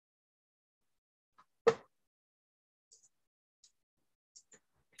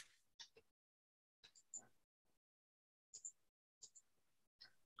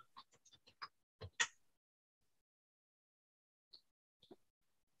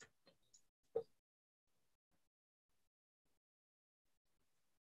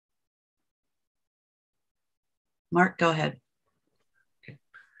Mark, go ahead.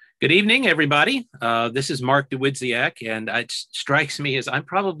 Good evening, everybody. This is Mark DeWidziak, and it strikes me as I'm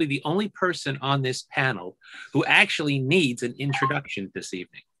probably the only person on this panel who actually needs an introduction this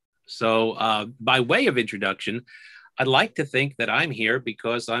evening. So by way of introduction, I'd like to think that I'm here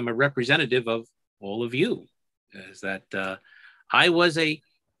because I'm a representative of all of you. Is that I was a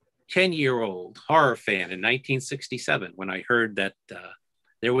 10-year-old horror fan in 1967 when I heard that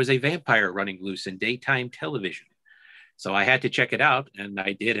there was a vampire running loose in daytime television. So I had to check it out, and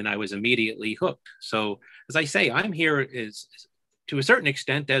I did, and I was immediately hooked. So as I say, I'm here is to a certain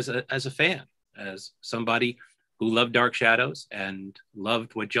extent as a fan, as somebody who loved Dark Shadows and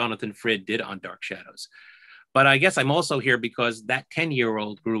loved what Jonathan Frid did on Dark Shadows. But I guess I'm also here because that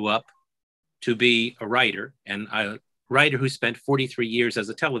 10-year-old grew up to be a writer, and a writer who spent 43 years as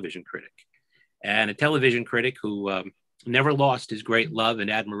a television critic, and a television critic who never lost his great love and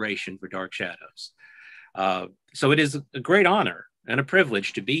admiration for Dark Shadows. So it is a great honor and a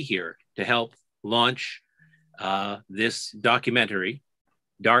privilege to be here to help launch this documentary,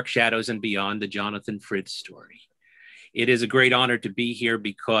 Dark Shadows and Beyond, the Jonathan Frid story. It is a great honor to be here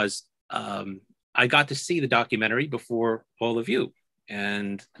because I got to see the documentary before all of you.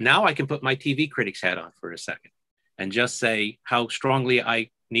 And now I can put my TV critic's hat on for a second and just say how strongly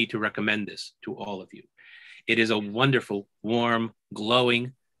I need to recommend this to all of you. It is a wonderful, warm,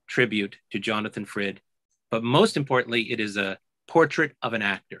 glowing tribute to Jonathan Frid. But most importantly, it is a portrait of an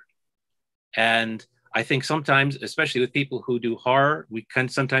actor. And I think sometimes, especially with people who do horror, we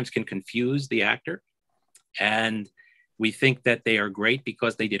sometimes can confuse the actor. And we think that they are great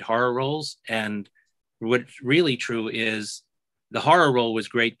because they did horror roles. And what's really true is the horror role was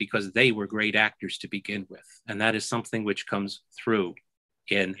great because they were great actors to begin with. And that is something which comes through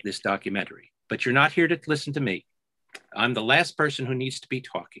in this documentary. But you're not here to listen to me. I'm the last person who needs to be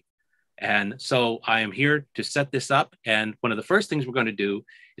talking. And so I am here to set this up. And one of the first things we're going to do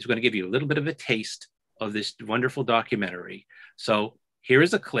is we're going to give you a little bit of a taste of this wonderful documentary. So here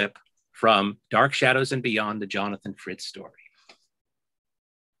is a clip from Dark Shadows and Beyond, the Jonathan Frid story.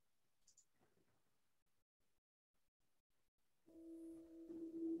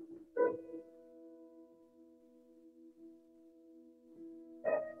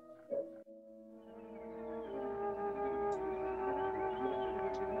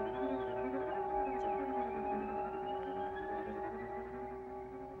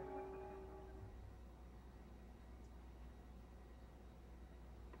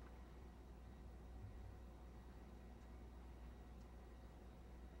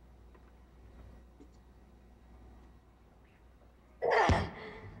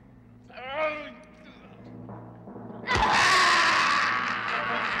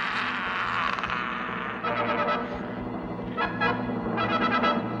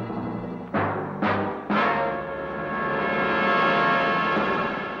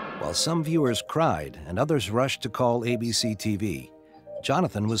 While some viewers cried and others rushed to call ABC TV,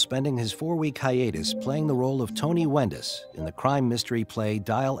 Jonathan was spending his 4-week hiatus playing the role of Tony Wendis in the crime mystery play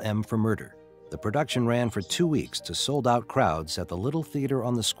Dial M for Murder. The production ran for 2 weeks to sold-out crowds at the Little Theater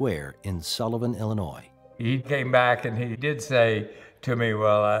on the Square in Sullivan, Illinois. He came back and he did say to me,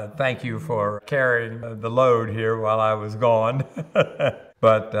 well, thank you for carrying the load here while I was gone.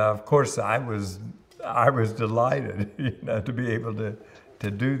 But of course, I was delighted, to be able to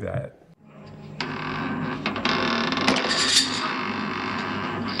do that.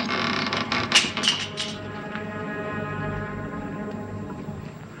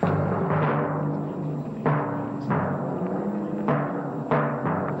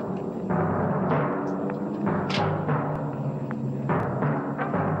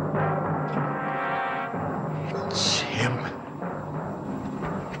 It's him.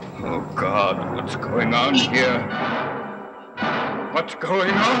 Oh God, what's going on here? What's going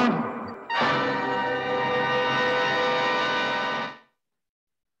on?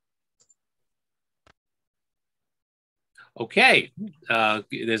 Okay,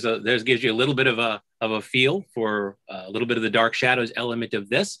 there's gives you a little bit of a feel for a little bit of the Dark Shadows element of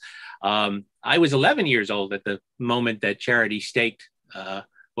this. I was 11 years old at the moment that Charity staked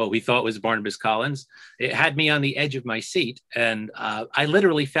what we thought was Barnabas Collins. It had me on the edge of my seat, and I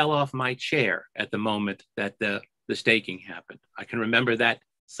literally fell off my chair at the moment that the staking happened. I can remember that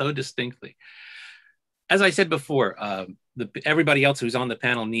so distinctly. As I said before, everybody else who's on the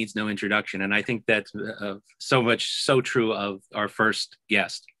panel needs no introduction, and I think that's so true of our first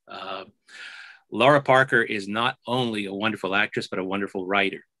guest. Laura Parker is not only a wonderful actress, but a wonderful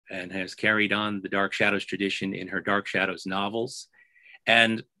writer, and has carried on the Dark Shadows tradition in her Dark Shadows novels.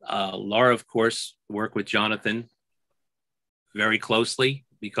 And Laura, of course, worked with Jonathan very closely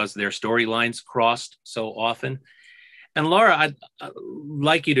because their storylines crossed so often. And Laura, I'd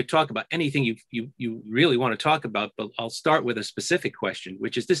like you to talk about anything you really want to talk about, but I'll start with a specific question,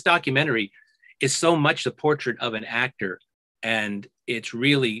 which is this documentary is so much the portrait of an actor, and it's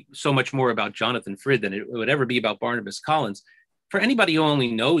really so much more about Jonathan Frid than it would ever be about Barnabas Collins. For anybody who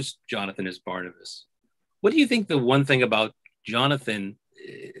only knows Jonathan as Barnabas, what do you think the one thing about Jonathan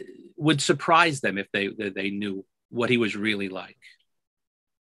would surprise them if they knew what he was really like?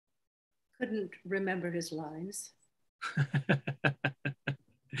 Couldn't remember his lines.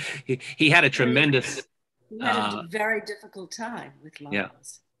 He had a tremendous. He had a very difficult time with lines, yeah.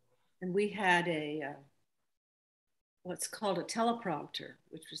 And we had a what's called a teleprompter,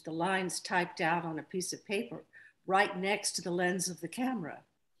 which was the lines typed out on a piece of paper right next to the lens of the camera,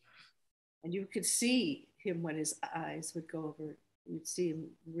 and you could see him when his eyes would go over. You'd see him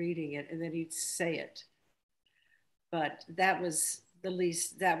reading it, and then he'd say it. But that was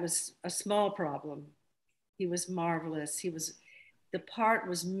that was a small problem. He was marvelous. The part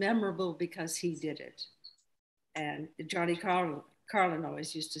was memorable because he did it. And Johnny Carlin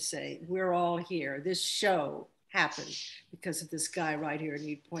always used to say, we're all here. This show happened because of this guy right here. And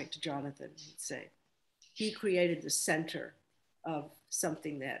he'd point to Jonathan and he'd say, he created the center of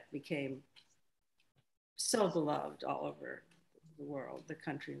something that became so beloved all over the world, the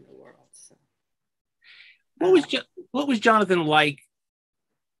country and the world. So, what was Jonathan like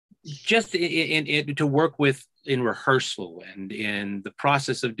just to work with in rehearsal and in the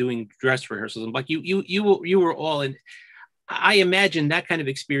process of doing dress rehearsals? And like you were all in. I imagine that kind of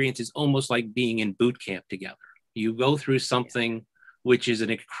experience is almost like being in boot camp together. You go through something which is an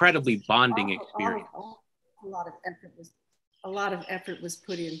incredibly bonding experience. A lot of effort was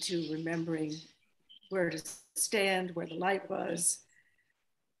put into remembering where to stand, where the light was,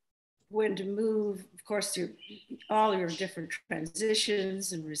 when to move. Of course, all your different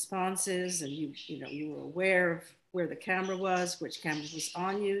transitions and responses, and you were aware of where the camera was, which camera was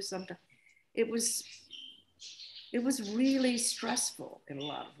on you. Sometimes it was really stressful in a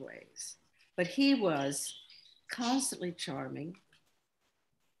lot of ways. But he was constantly charming,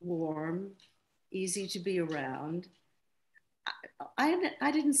 warm, easy to be around.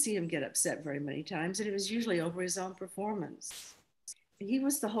 I didn't see him get upset very many times, and it was usually over his own performance. He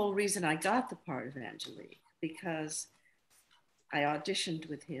was the whole reason I got the part of Angelique, because I auditioned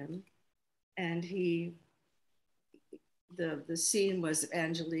with him, and the scene was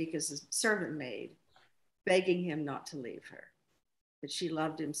Angelique as a servant maid begging him not to leave her, that she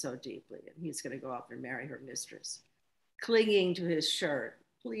loved him so deeply, and he's going to go off and marry her mistress, clinging to his shirt.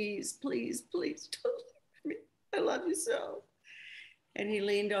 Please, please, please don't leave me. I love you so. And he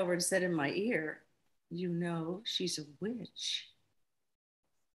leaned over and said in my ear, you know, she's a witch.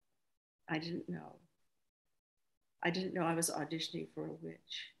 I didn't know. I didn't know I was auditioning for a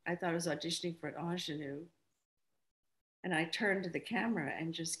witch. I thought I was auditioning for an ingenue. And I turned to the camera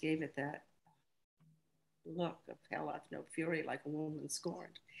and just gave it that look of hell hath no fury, like a woman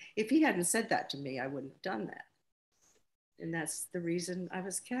scorned. If he hadn't said that to me, I wouldn't have done that. And that's the reason I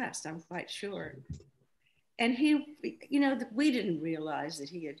was cast, I'm quite sure. And we didn't realize that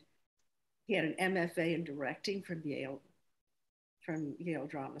he had an MFA in directing from Yale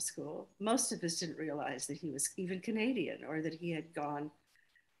Drama School. Most of us didn't realize that he was even Canadian, or that he had gone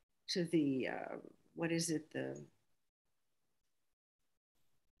to the, the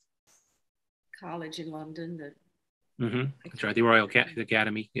college in London. That's right, the Royal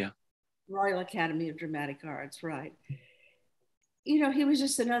Academy, yeah. Royal Academy of Dramatic Arts, right. He was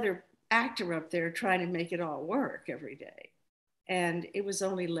just another actor up there trying to make it all work every day. And it was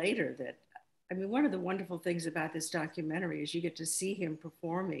only later that, one of the wonderful things about this documentary is you get to see him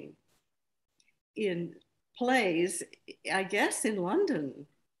performing in plays, I guess in London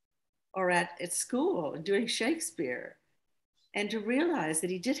or at school, doing Shakespeare. And to realize that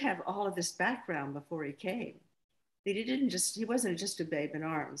he did have all of this background before he came. That he wasn't just a babe in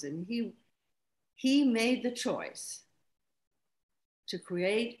arms. And he made the choice to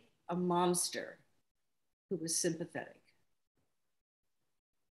create a monster who was sympathetic,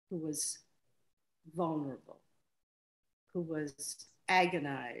 who was vulnerable, who was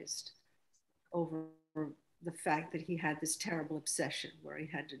agonized over the fact that he had this terrible obsession where he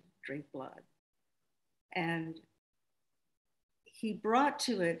had to drink blood. And he brought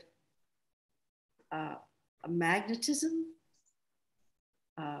to it a magnetism,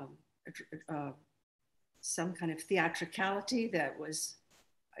 some kind of theatricality that was,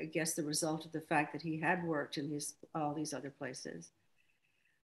 I guess, the result of the fact that he had worked in all these other places.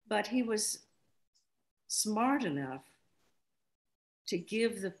 But he was smart enough to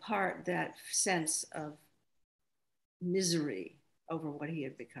give the part that sense of misery over what he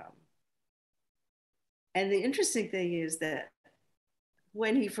had become. And the interesting thing is that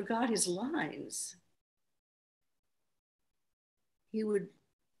when he forgot his lines, he would,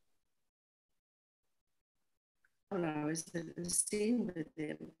 when I was in the scene with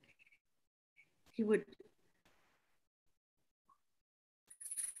him, he would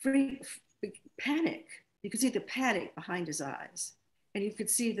panic. You could see the panic behind his eyes, and you could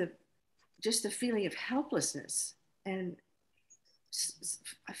see just the feeling of helplessness and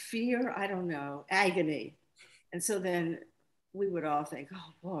fear, I don't know, agony. And so then we would all think,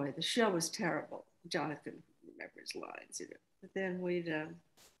 oh boy, the show was terrible. Jonathan remember his lines, you know. But then we'd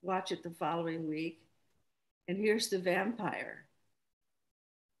watch it the following week, and here's the vampire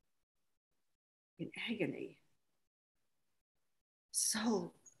in agony,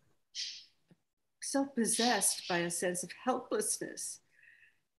 so possessed by a sense of helplessness.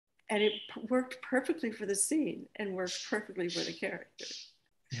 And it worked perfectly for the scene and worked perfectly for the character.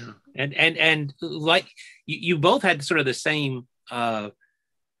 Yeah, and like you both had sort of the same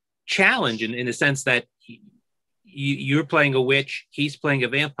challenge in the sense that you're playing a witch, he's playing a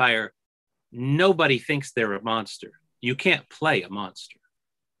vampire. Nobody thinks they're a monster. You can't play a monster.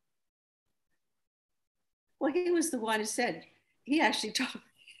 Well, he was the one who said, he actually told me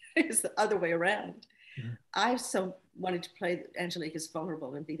it was the other way around. Mm-hmm. I so wanted to play Angelique as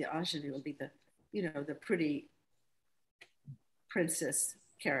vulnerable and be the ingenue and be the, you know, the pretty princess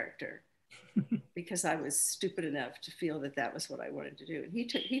character because I was stupid enough to feel that that was what I wanted to do. And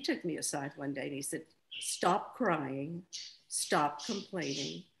he took me aside one day and he said, stop crying, stop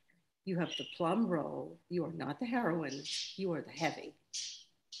complaining. You have the plum role. You are not the heroine. You are the heavy.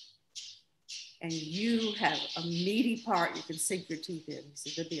 And you have a meaty part you can sink your teeth in. He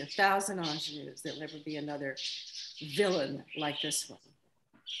said, there'll be 1,000 ingenues. There'll never be another villain like this one.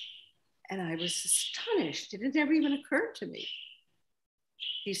 And I was astonished. It had never even occurred to me.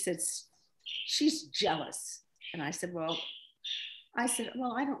 He said, she's jealous. And I said, well, I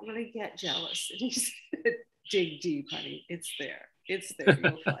don't really get jealous. And he said, dig deep, honey. It's there. It's there.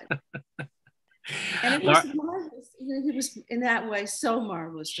 You'll find it. And it was marvelous. He was in that way so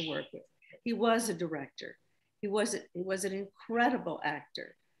marvelous to work with. He was a director. He was an incredible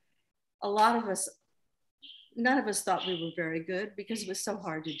actor. A lot of us, none of us thought we were very good because it was so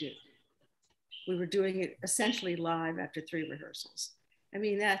hard to do. We were doing it essentially live after 3 rehearsals. I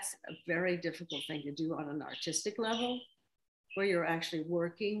mean, that's a very difficult thing to do on an artistic level, where you're actually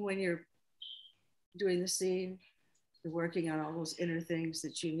working when you're doing the scene. You're working on all those inner things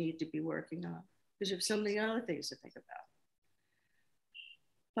that you need to be working on because you have so many other things to think about.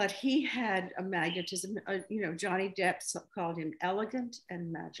 But he had a magnetism, you know, Johnny Depp called him elegant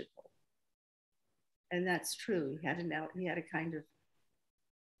and magical. And that's true. He had a kind of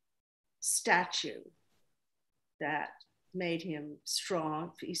statue that made him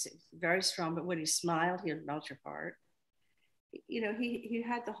strong. He's very strong, but when he smiled, he would melt your heart. You know, he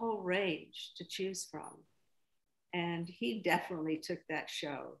had the whole range to choose from. And he definitely took that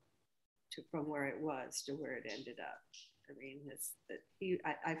show from where it was to where it ended up. I mean,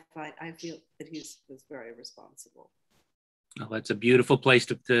 I feel that he was very responsible. Well, that's a beautiful place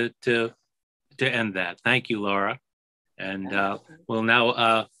to end that. Thank you, Laura. And we'll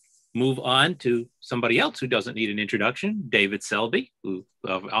now move on to somebody else who doesn't need an introduction, David Selby, who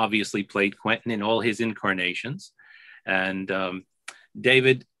obviously played Quentin in all his incarnations. And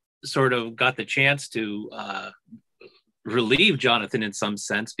David sort of got the chance to relieve Jonathan in some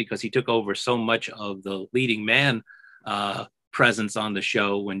sense because he took over so much of the leading man presence on the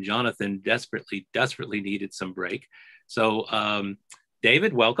show when Jonathan desperately needed some break. So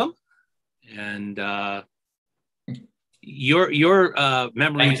David, welcome. And your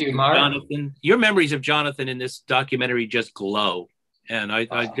memories Thank you, of Mark. Jonathan, your memories of Jonathan in this documentary just glow. And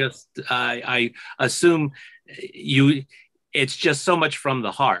I assume it's just so much from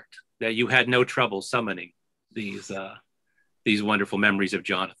the heart that you had no trouble summoning these wonderful memories of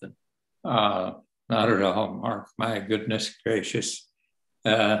Jonathan. Not at all, Mark. My goodness gracious.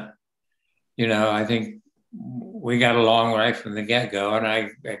 You know, I think we got along right from the get-go, and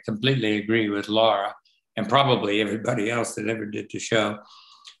I completely agree with Laura and probably everybody else that ever did the show.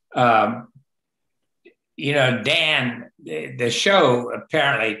 You know, Dan, the show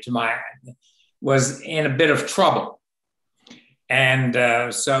apparently was in a bit of trouble.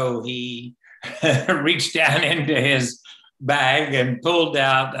 And so he reached down into his bag and pulled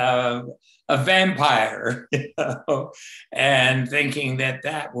out a vampire, you know, and thinking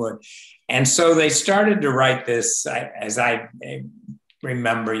that would. And so they started to write this, as I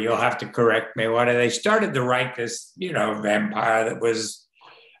remember, you'll have to correct me, they started to write this, you know, vampire that was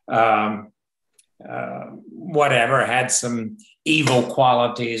whatever, had some evil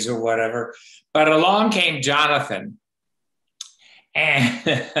qualities or whatever. But along came Jonathan,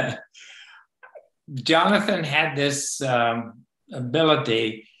 and Jonathan had this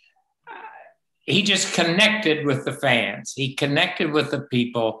ability. He just connected with the fans. He connected with the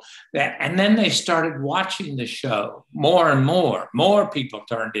people and then they started watching the show more and more. More people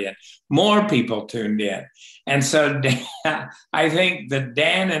turned in, more people tuned in. And so I think that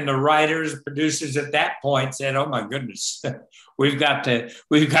Dan and the writers, producers at that point said, oh my goodness, we've got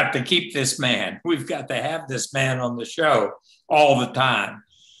to keep this man. We've got to have this man on the show all the time.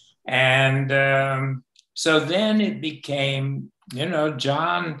 And so then it became,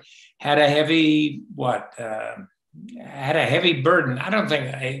 John had a heavy burden. I don't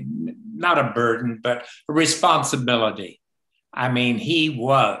think, not a burden, but a responsibility. I mean, he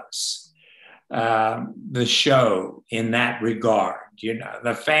was the show in that regard.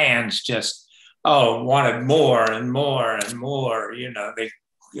 The fans just, wanted more and more and more.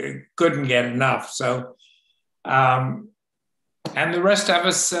 They couldn't get enough. So, and the rest of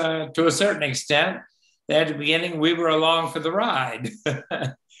us, to a certain extent, at the beginning, we were along for the ride.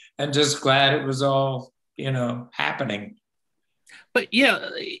 And just glad it was all, happening. But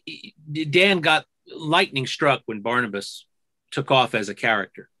Dan got lightning struck when Barnabas took off as a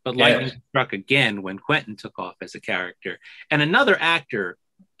character, but lightning struck again when Quentin took off as a character. And another actor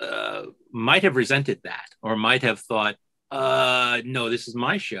might have resented that, or might have thought, no, this is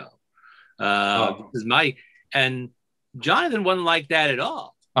my show. This is my, and Jonathan wasn't like that at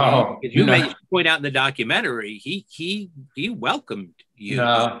all. You may point out in the documentary, he welcomed you.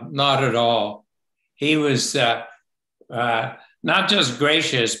 No, not at all. He was not just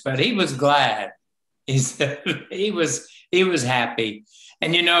gracious, but he was glad. He was happy.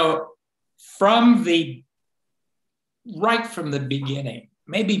 And right from the beginning,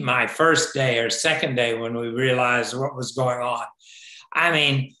 maybe my first day or second day when we realized what was going on, I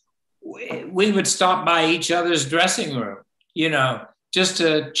mean, we would stop by each other's dressing room, just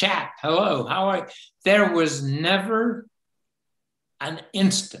to chat. Hello, how are you? There was never an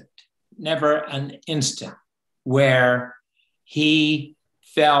instant where he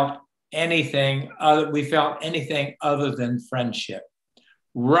felt anything other, we felt anything other than friendship.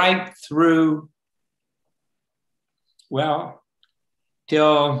 Right through,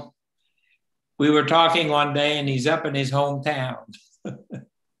 till we were talking one day and he's up in his hometown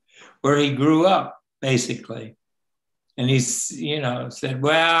where he grew up, basically. And he's, said,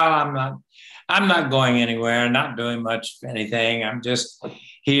 well, I'm not going anywhere, not doing much of anything. I'm just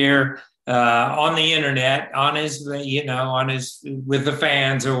here on the internet, on his, with the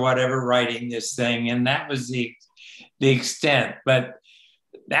fans or whatever, writing this thing. And that was the extent. But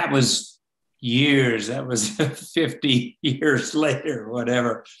that was years. That was 50 years later,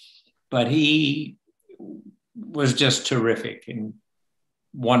 whatever. But he was just terrific and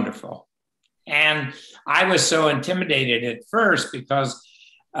wonderful. And I was so intimidated at first because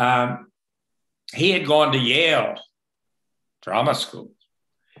he had gone to Yale drama school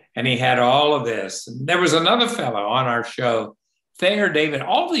and he had all of this. And there was another fellow on our show, Thayer David.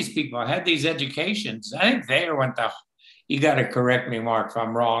 All these people had these educations. I think Thayer went to, you got to correct me, Mark, if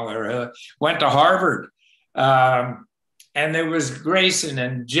I'm wrong, or went to Harvard. And there was Grayson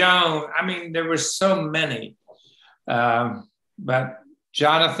and Joan. I mean, there were so many. But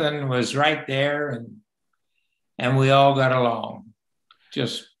Jonathan was right there, and we all got along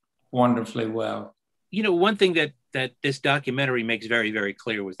just wonderfully well. One thing that this documentary makes very, very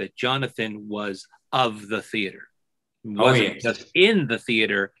clear was that Jonathan was of the theater. He wasn't just in the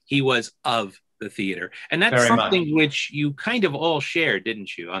theater, he was of the theater. And that's very something much. Which you kind of all shared,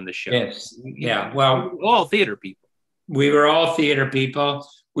 didn't you, on the show? Yes. Yeah. Well, all theater people. We were all theater people.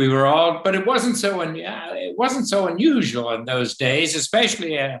 We were all, but it wasn't so unusual in those days,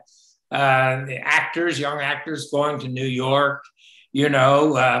 especially actors, young actors going to New York.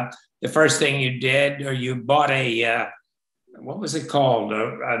 The first thing you did, or you bought what was it called?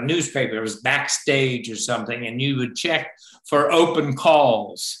 A newspaper. It was Backstage or something, and you would check for open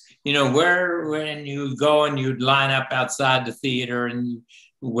calls. When you go and you'd line up outside the theater, and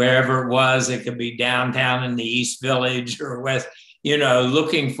wherever it was, it could be downtown in the East Village or West.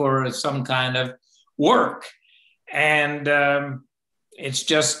 Looking for some kind of work. And it's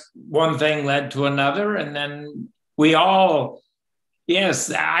just one thing led to another. And then we all,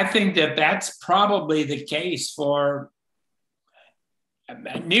 yes, I think that's probably the case for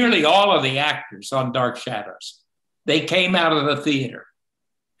nearly all of the actors on Dark Shadows. They came out of the theater.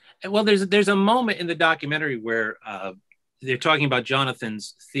 Well, there's a moment in the documentary where they're talking about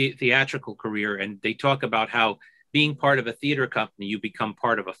Jonathan's theatrical career, and they talk about how being part of a theater company, you become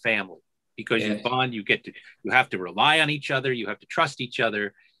part of a family. because you bond, you have to rely on each other, you have to trust each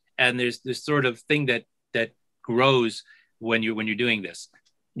other, and there's this sort of thing that grows when you're doing this.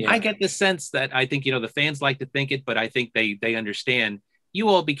 I get the sense that I think, the fans like to think it, but I think they understand you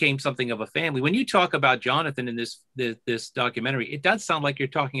all became something of a family. When you talk about Jonathan in this documentary, it does sound like you're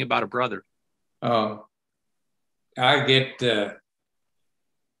talking about a brother. Oh, I get a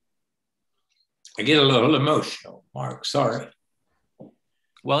little emotional, Mark. Sorry.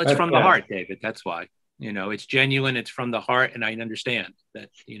 Well, it's from the heart, David. That's why. It's genuine. It's from the heart, and I understand that.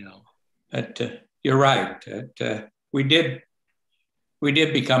 That you're right. That we did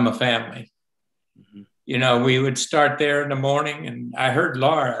become a family. Mm-hmm. We would start there in the morning, and I heard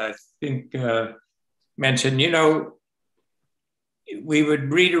Laura, I think, mention. We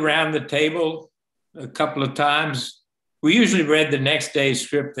would read around the table a couple of times. We usually read the next day's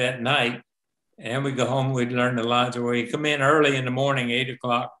script that night, and we'd go home. We'd learn the lines. Or we'd come in early in the morning, 8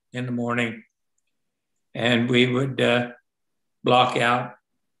 o'clock in the morning, and we would block out,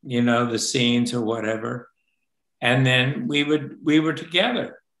 the scenes or whatever, and then we were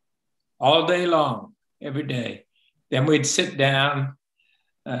together all day long, every day. Then we'd sit down,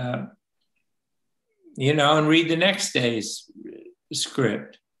 and read the next day's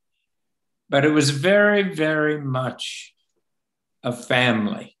script. But it was very, very much a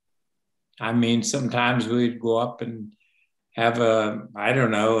family. I mean, sometimes we'd go up and have a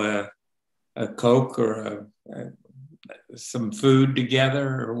Coke or some food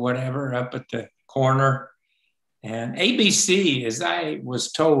together or whatever up at the corner. And ABC, as I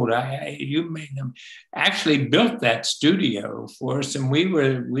was told, you made them actually built that studio for us, and we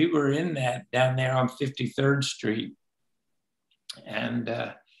were in that down there on 53rd Street. And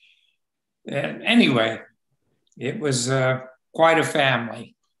anyway, it was quite a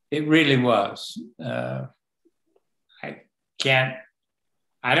family. It really was. I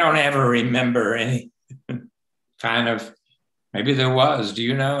don't ever remember any kind of, maybe there was, do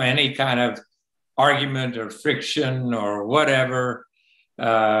you know, any kind of argument or friction or whatever.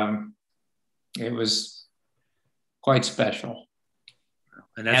 It was quite special.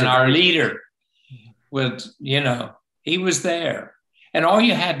 And our leader was, he was there. And all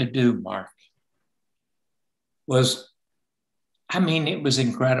you had to do, Mark, was, it was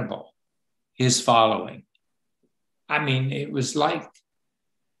incredible, his following. It was like,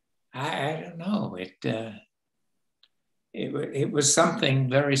 I don't know, it was something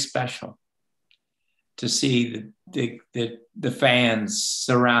very special to see the fans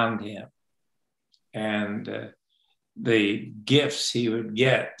surround him, and the gifts he would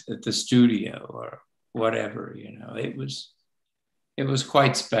get at the studio or whatever. It was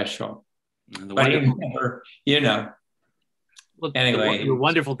quite special. But he never, Well, anyway, the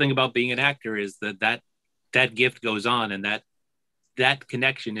wonderful thing about being an actor is that gift goes on, and that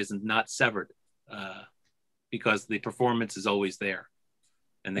connection is not severed, because the performance is always there,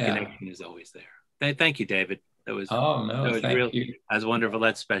 and the connection is always there. Thank you, David. That was thank you. That was wonderful.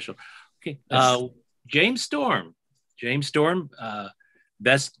 That's special. Okay, James Storm. James Storm,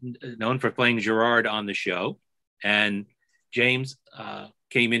 best known for playing Gerard on the show, and James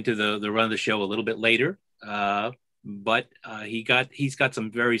came into the run of the show a little bit later, but he's got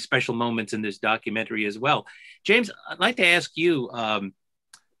some very special moments in this documentary as well. James, I'd like to ask you.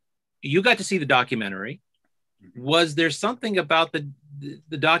 You got to see the documentary. Was there something about the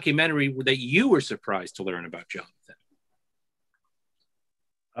documentary that you were surprised to learn about Jonathan?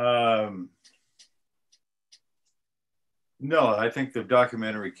 No, I think the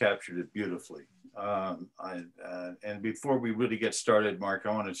documentary captured it beautifully. And before we really get started, Mark,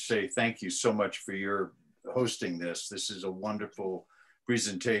 I want to say thank you so much for your hosting this. This is a wonderful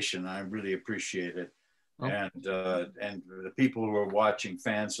presentation. I really appreciate it. Oh. And the people who are watching,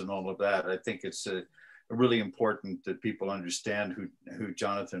 fans and all of that, I think it's really important that people understand who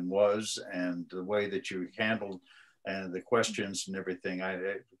Jonathan was, and the way that you handled and the questions and everything.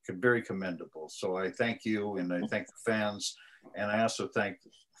 Very commendable. So I thank you, and I thank the fans, and I also thank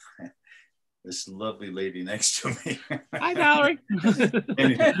this lovely lady next to me. Hi, Valerie.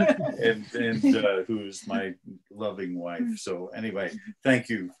 and who's my loving wife. So anyway, thank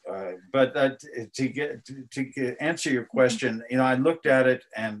you. But to answer your question, I looked at it,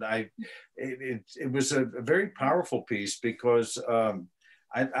 and it was a very powerful piece, because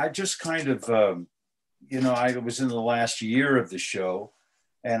I just kind of, I was in the last year of the show,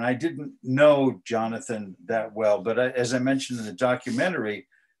 and I didn't know Jonathan that well. But as I mentioned in the documentary,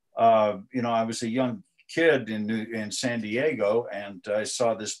 I was a young kid in San Diego, and I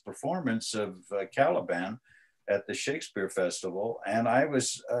saw this performance of Caliban at the Shakespeare Festival, and I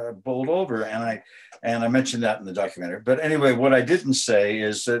was bowled over, and I mentioned that in the documentary. But anyway, what I didn't say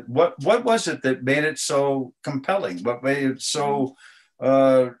is that what was it that made it so compelling? What made it so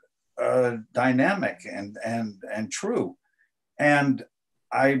dynamic and true? And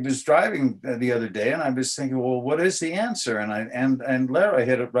I was driving the other day, and I was thinking, well, what is the answer? And Lara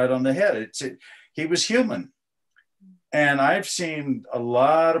hit it right on the head. He was human. And I've seen a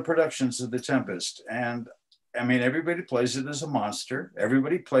lot of productions of The Tempest, and I mean, everybody plays it as a monster.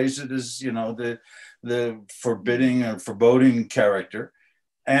 Everybody plays it as, you know, the forbidding or foreboding character,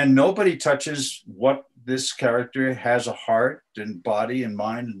 and nobody touches what this character has: a heart and body and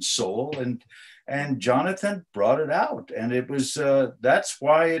mind and soul. And Jonathan brought it out, and it was that's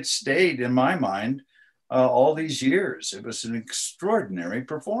why it stayed in my mind all these years. It was an extraordinary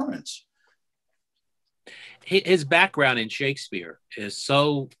performance. His background in Shakespeare is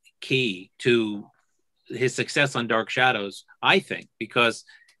so key to his success on Dark Shadows, I think, because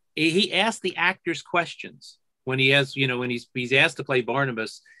he asked the actors questions when he has, you know, when he's asked to play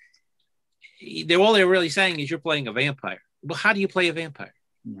Barnabas. All they're really saying is, you're playing a vampire. Well, how do you play a vampire?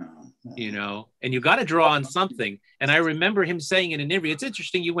 No. You know, and you got to draw on something. And I remember him saying in an interview, it's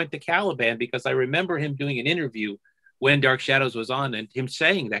interesting you went to Caliban, because I remember him doing an interview when Dark Shadows was on, and him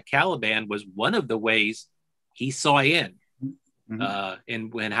saying that Caliban was one of the ways he saw in.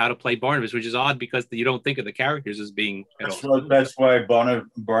 And how to play Barnabas, which is odd because you don't think of the characters as being. That's why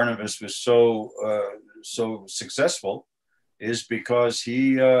Barnabas was so successful, is because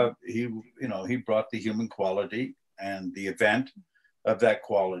he brought the human quality and the event of that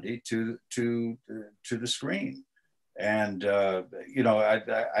quality to the screen. And I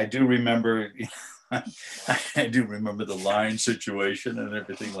do remember. I do remember the line situation and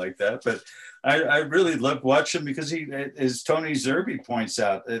everything like that, but I really loved watching, because he, as Tony Zerbe points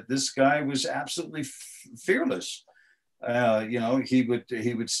out, that this guy was absolutely fearless. He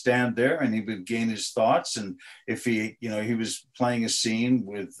would stand there and he would gain his thoughts, and if he was playing a scene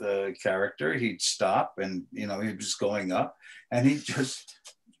with a character, he'd stop, and he was going up, and he'd just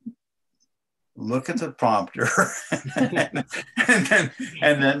look at the prompter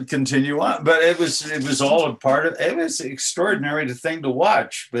and then continue on. But it was all a part of it. Was extraordinary thing to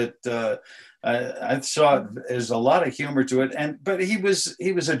watch, but I saw there's a lot of humor to it. But he was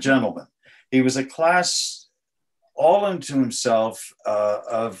a gentleman. He was a class all into himself,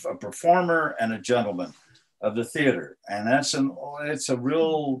 of a performer and a gentleman of the theater. And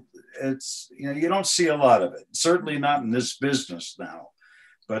you don't see a lot of it, certainly not in this business now.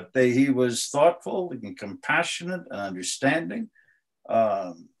 But he was thoughtful and compassionate and understanding.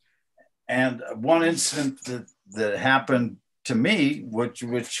 And one incident that happened to me,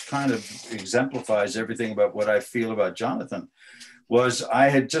 which kind of exemplifies everything about what I feel about Jonathan, was I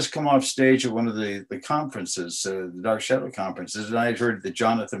had just come off stage at one of the conferences, the Dark Shadow conferences, and I had heard that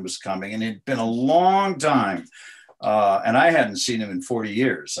Jonathan was coming, and it'd been a long time. And I hadn't seen him in 40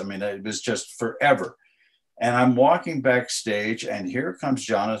 years. I mean, it was just forever. And I'm walking backstage, and here comes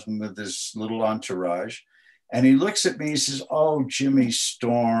Jonathan with this little entourage. And he looks at me, he says, "Oh, Jimmy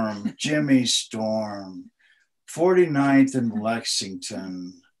Storm, 49th and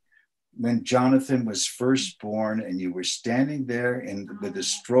Lexington, when Jonathan was first born, and you were standing there with a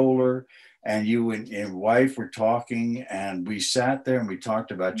stroller, and you and your wife were talking, and we sat there and we talked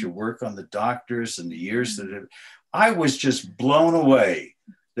about your work on the doctors and the years that I was just blown away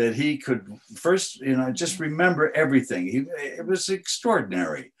that he could first, just remember everything. It was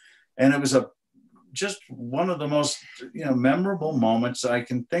extraordinary. And it was just one of the most, memorable moments I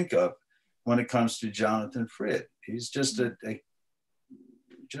can think of when it comes to Jonathan Frid. He's just a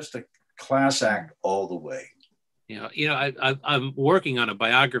class act all the way. I'm working on a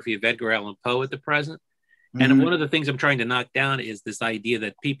biography of Edgar Allan Poe at the present. And one of the things I'm trying to knock down is this idea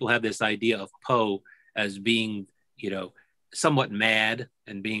that people have this idea of Poe as being, somewhat mad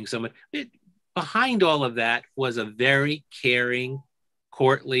and being somewhat. Behind all of that was a very caring,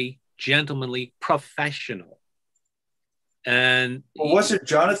 courtly, gentlemanly professional. And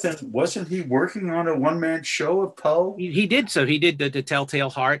wasn't he working on a one-man show of Poe? He did. So he did the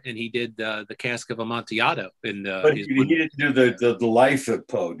Telltale Heart, and he did the Cask of Amontillado. But he didn't do the life of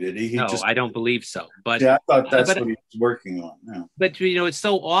Poe, did he? No, I don't believe so. But I thought that's what he was working on. Yeah. But it's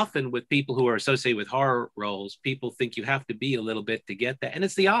so often with people who are associated with horror roles, people think you have to be a little bit to get that, and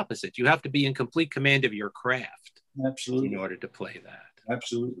it's the opposite. You have to be in complete command of your craft, absolutely, in order to play that.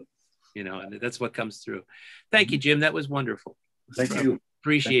 Absolutely. And that's what comes through. Thank you, Jim. That was wonderful. Thank you.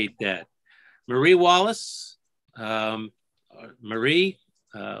 Appreciate that. Marie Wallace, Marie,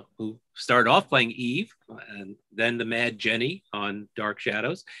 who started off playing Eve and then the Mad Jenny on Dark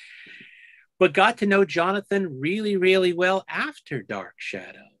Shadows. but got to know Jonathan really, really well after Dark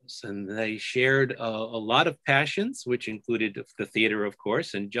Shadows. And they shared a lot of passions, which included the theater, of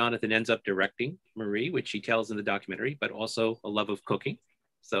course. And Jonathan ends up directing Marie, which he tells in the documentary, but also a love of cooking.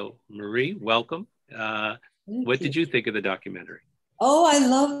 So Marie, welcome. What did you think of the documentary? Oh, I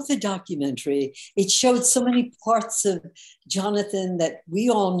love the documentary. It showed so many parts of Jonathan that we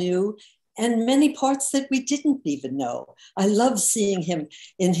all knew and many parts that we didn't even know. I love seeing him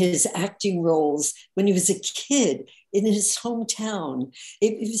in his acting roles when he was a kid in his hometown.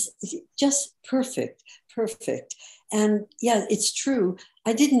 It was just perfect, perfect. And yeah, it's true.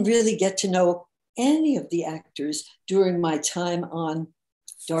 I didn't really get to know any of the actors during my time on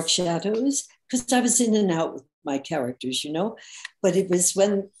Dark Shadows because I was in and out with my characters, you know. But it was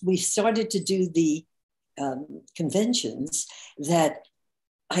when we started to do the conventions that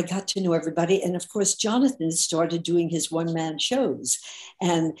I got to know everybody. And of course, Jonathan started doing his one-man shows.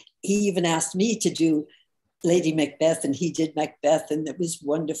 And he even asked me to do Lady Macbeth, and he did Macbeth, and it was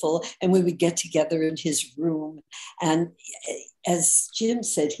wonderful. And we would get together in his room. And as Jim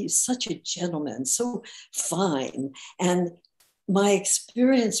said, he's such a gentleman, so fine. And my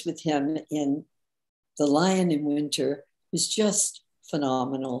experience with him in The Lion in Winter was just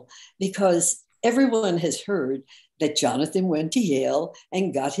phenomenal because everyone has heard that Jonathan went to Yale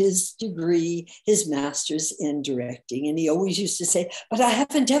and got his degree, his master's in directing. And he always used to say, but I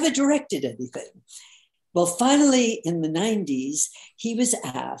haven't ever directed anything. Well, finally, in the 90s, he was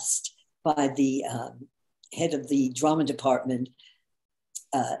asked by the head of the drama department,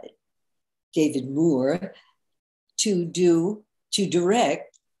 David Moore, to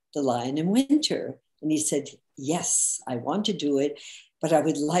direct The Lion in Winter. And he said, yes, I want to do it, but I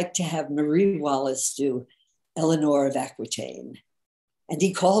would like to have Marie Wallace do Eleanor of Aquitaine. And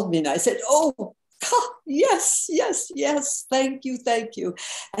he called me and I said, oh, yes, yes, yes, thank you, thank you.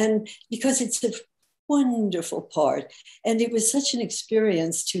 And because it's a wonderful part. And it was such an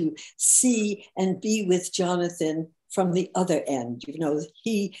experience to see and be with Jonathan from the other end, you know,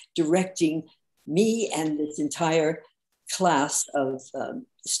 he directing me and this entire class of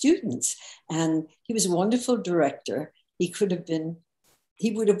students. And he was a wonderful director. He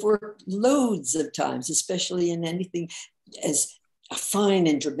would have worked loads of times, especially in anything as fine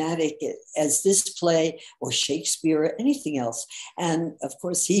and dramatic as this play or Shakespeare or anything else. And of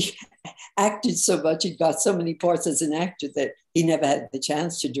course, he acted so much and got so many parts as an actor that he never had the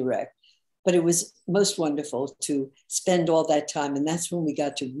chance to direct. But it was most wonderful to spend all that time. And that's when we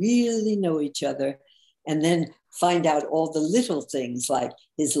got to really know each other and then find out all the little things like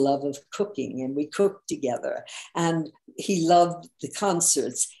his love of cooking, and we cooked together. And he loved the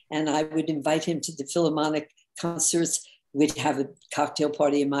concerts, and I would invite him to the Philharmonic concerts. We'd have a cocktail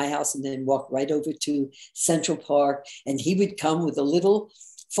party in my house and then walk right over to Central Park. And he would come with a little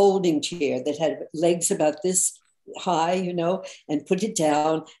folding chair that had legs about this high, you know, and put it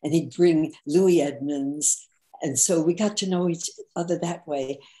down, and he'd bring Louis Edmonds. And so we got to know each other that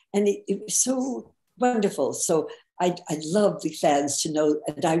way. And it was so wonderful. So I'd love the fans to know,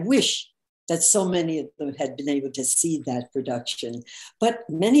 and I wish that so many of them had been able to see that production. But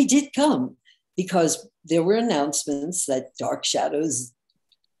many did come because there were announcements that Dark Shadows,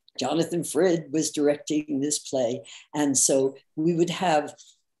 Jonathan Frid was directing this play. And so we would have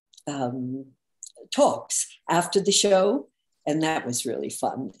talks after the show. And that was really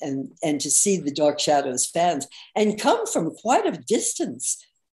fun. And to see the Dark Shadows fans and come from quite a distance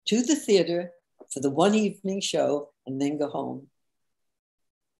to the theater for the one evening show and then go home.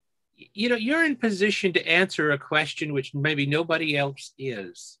 You know, you're in position to answer a question which maybe nobody else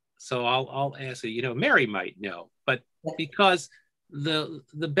is. So I'll ask you, you know, Mary might know, but because the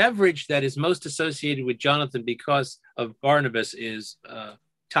beverage that is most associated with Jonathan because of Barnabas is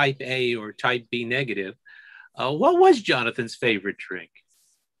type A or type B negative. What was Jonathan's favorite drink?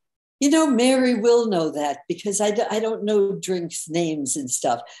 You know, Mary will know that because I don't know drinks names and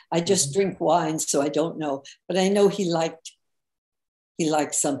stuff. I just drink wine, so I don't know. But I know he liked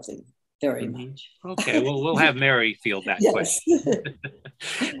something very much. Okay, well, we'll have Mary field that question.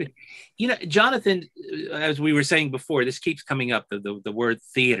 You know, Jonathan, as we were saying before, this keeps coming up. The word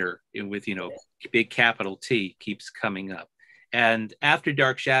theater with, you know, big capital T keeps coming up. And after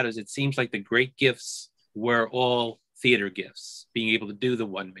Dark Shadows, it seems like the great gifts were all theater gifts, being able to do the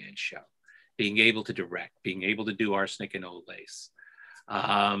one-man show, being able to direct, being able to do Arsenic and Old Lace.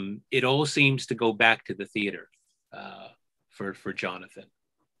 It all seems to go back to the theater for Jonathan.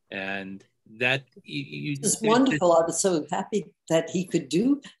 And that it's wonderful. I was so happy that he could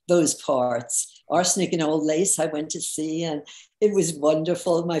do those parts. Arsenic and Old Lace I went to see, and it was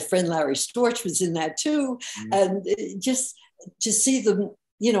wonderful. My friend Larry Storch was in that too. And just to see them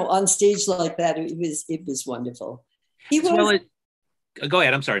on stage like that, it was wonderful. He was. Well, go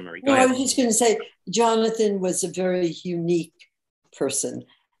ahead. I'm sorry, Marie. Go no, ahead. I was just going to say, Jonathan was a very unique person.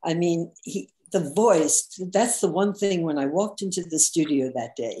 I mean, the voice, that's the one thing when I walked into the studio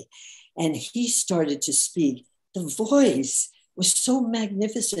that day and he started to speak, the voice was so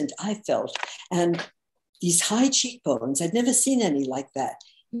magnificent, I felt. And these high cheekbones, I'd never seen any like that.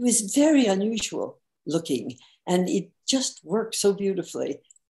 It was very unusual looking and it just worked so beautifully.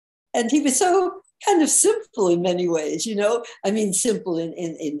 And he was so kind of simple in many ways, I mean, simple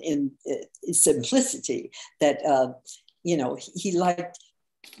in simplicity that, he liked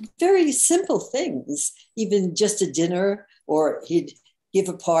very simple things, even just a dinner, or he'd give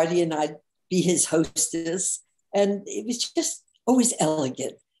a party and I'd be his hostess. And it was just always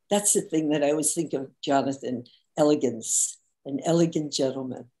elegant. That's the thing that I always think of Jonathan, elegance, an elegant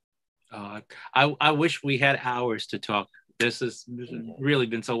gentleman. I wish we had hours to talk. This has really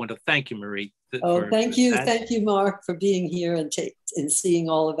been so wonderful. Thank you, Marie. Thank you. Thank you, Mark, for being here and seeing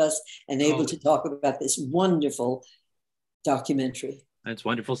all of us and able to talk about this wonderful documentary. It's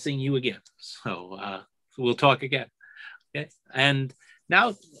wonderful seeing you again. So we'll talk again. Okay. And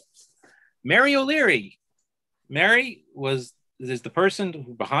now, Mary O'Leary. Mary is the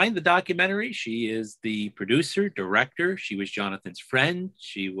person behind the documentary. She is the producer, director. She was Jonathan's friend.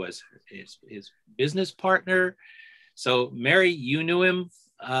 She was his business partner. So Mary, you knew him.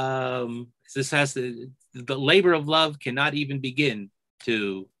 This has the labor of love cannot even begin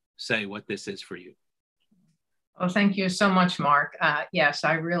to say what this is for you. Oh, thank you so much, Mark. Yes,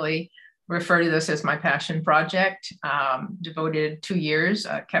 I really refer to this as my passion project. Devoted 2 years,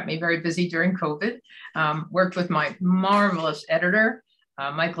 kept me very busy during COVID. Worked with my marvelous editor,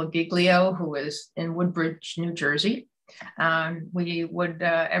 Michael Giglio, who is in Woodbridge, New Jersey. We would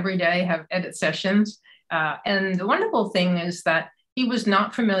every day have edit sessions. And the wonderful thing is that he was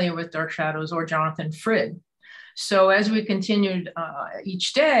not familiar with Dark Shadows or Jonathan Frid. So as we continued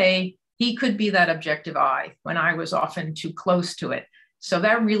each day, he could be that objective eye when I was often too close to it. So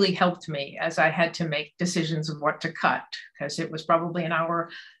that really helped me as I had to make decisions of what to cut, because it was probably an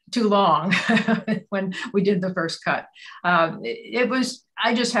hour too long when we did the first cut.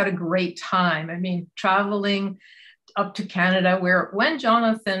 I just had a great time. I mean, traveling up to Canada, where when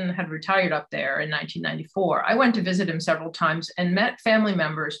Jonathan had retired up there in 1994, I went to visit him several times and met family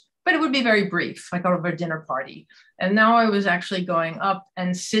members, but it would be very brief, like over a dinner party. And now I was actually going up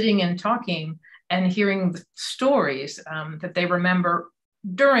and sitting and talking and hearing the stories that they remember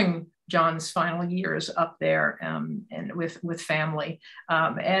during John's final years up there and with family.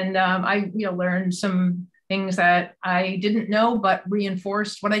 I learned some things that I didn't know, but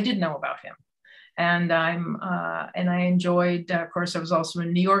reinforced what I did know about him. And I enjoyed, of course, I was also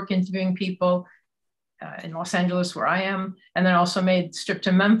in New York interviewing people, in Los Angeles, where I am, and then also made the trip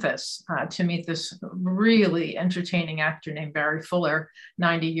to Memphis to meet this really entertaining actor named Barry Fuller,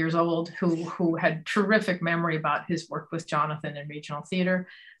 90 years old, who had terrific memory about his work with Jonathan in regional theater.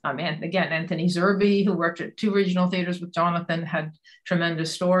 And again, Anthony Zerbe, who worked at 2 regional theaters with Jonathan, had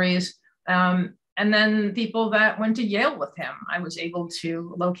tremendous stories. And then people that went to Yale with him. I was able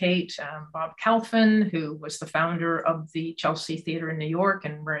to locate Bob Kalfin, who was the founder of the Chelsea Theater in New York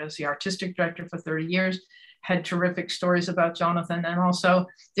and was the artistic director for 30 years, had terrific stories about Jonathan, and also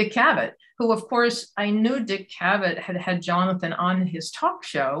Dick Cavett, who, of course, I knew Dick Cavett had Jonathan on his talk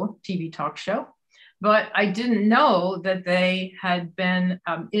show, TV talk show, but I didn't know that they had been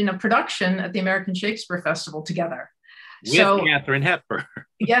in a production at the American Shakespeare Festival together. With Katharine Hepburn.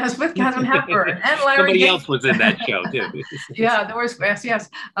 Yes, with Katharine Hepburn and Larry. Somebody else was in that show too. Yeah, there was, yes.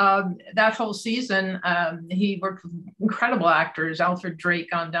 That whole season, he worked with incredible actors, Alfred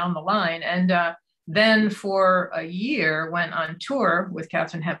Drake on down the line. And then for a year went on tour with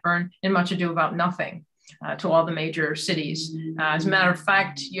Katharine Hepburn in Much Ado About Nothing to all the major cities. As a matter of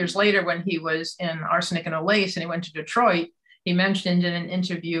fact, years later when he was in Arsenic and Lace and he went to Detroit, he mentioned in an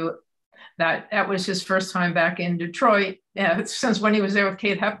interview that was his first time back in Detroit since when he was there with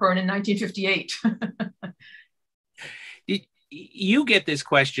Kate Hepburn in 1958. You get this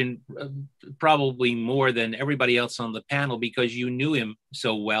question probably more than everybody else on the panel because you knew him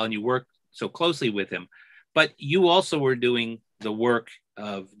so well and you worked so closely with him. But you also were doing the work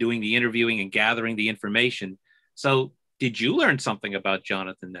of doing the interviewing and gathering the information. So did you learn something about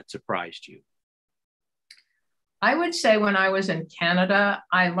Jonathan that surprised you? I would say when I was in Canada,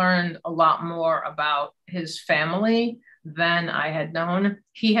 I learned a lot more about his family than I had known.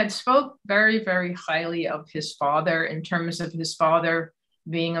 He had spoke very, very highly of his father in terms of his father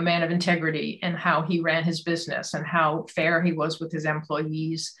being a man of integrity and how he ran his business and how fair he was with his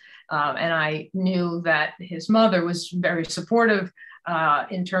employees. And I knew that his mother was very supportive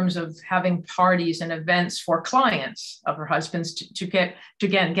in terms of having parties and events for clients of her husband's to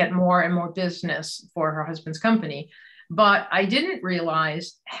get more and more business for her husband's company. But I didn't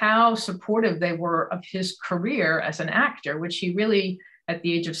realize how supportive they were of his career as an actor, which he really, at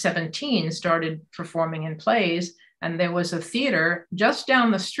the age of 17, started performing in plays. And there was a theater just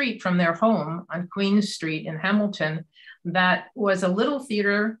down the street from their home on Queen Street in Hamilton that was a little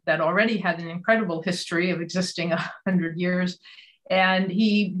theater that already had an incredible history of existing 100 years. And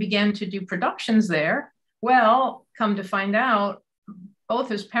he began to do productions there. Well, come to find out, both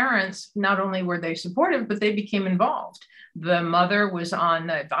his parents, not only were they supportive, but they became involved. The mother was on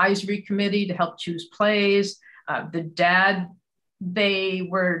the advisory committee to help choose plays. The dad, they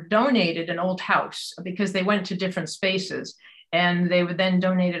were donated an old house because they went to different spaces. And they were then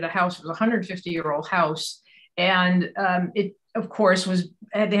donated a house. It was a 150-year-old house. And it, of course,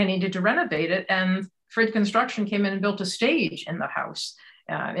 they needed to renovate it. And Frid Construction came in and built a stage in the house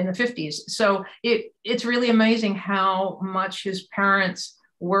in the 50s. So it's really amazing how much his parents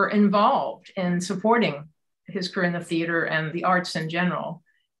were involved in supporting his career in the theater and the arts in general.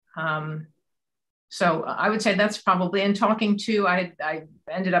 So I would say that's probably, and talking to, I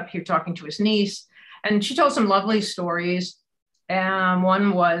ended up here talking to his niece, and she told some lovely stories.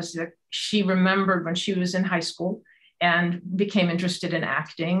 One was that she remembered when she was in high school and became interested in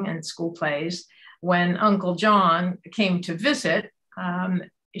acting and school plays. When Uncle John came to visit,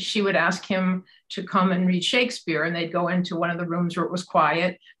 she would ask him to come and read Shakespeare, and they'd go into one of the rooms where it was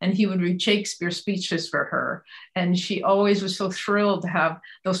quiet, and he would read Shakespeare speeches for her. And she always was so thrilled to have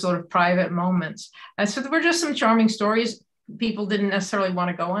those sort of private moments. And so there were just some charming stories. People didn't necessarily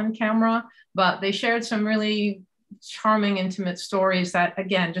want to go on camera, but they shared some really charming, intimate stories that,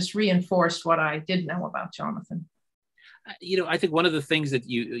 again, just reinforced what I did know about Jonathan. You know, I think one of the things that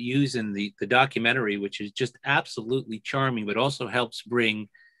you use in the documentary, which is just absolutely charming, but also helps bring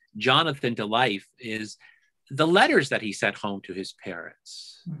Jonathan to life, is the letters that he sent home to his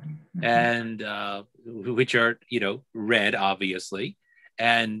parents, mm-hmm. and which are, you know, read, obviously.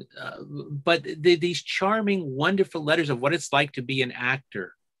 And but these charming, wonderful letters of what it's like to be an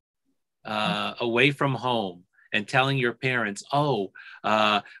actor away from home, and telling your parents, oh,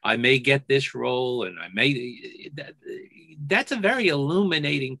 I may get this role, and I may, that's a very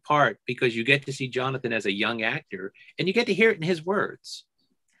illuminating part, because you get to see Jonathan as a young actor, and you get to hear it in his words.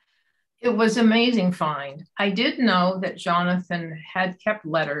 It was amazing find. I did know that Jonathan had kept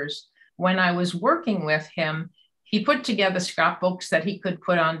letters. When I was working with him, he put together scrapbooks that he could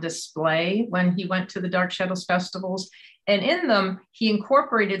put on display when he went to the Dark Shadows festivals. And in them, he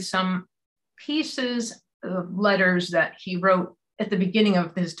incorporated some pieces of letters that he wrote at the beginning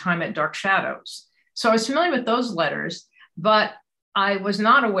of his time at Dark Shadows. So I was familiar with those letters, but I was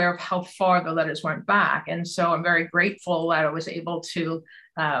not aware of how far the letters went back. And so I'm very grateful that I was able to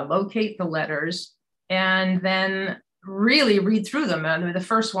locate the letters and then really read through them. And the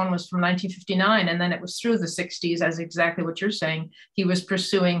first one was from 1959, and then it was through the 60s, as exactly what you're saying. He was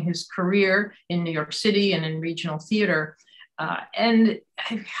pursuing his career in New York City and in regional theater. And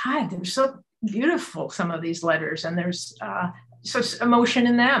God, they're so beautiful, some of these letters, and there's such emotion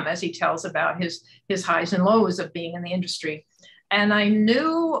in them as he tells about his highs and lows of being in the industry. And I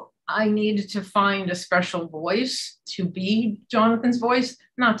knew I needed to find a special voice to be Jonathan's voice,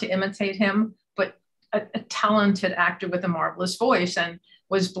 not to imitate him, but a talented actor with a marvelous voice, and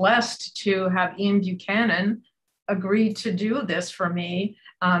was blessed to have Ian Buchanan agree to do this for me.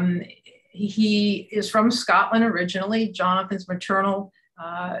 He is from Scotland originally. Jonathan's maternal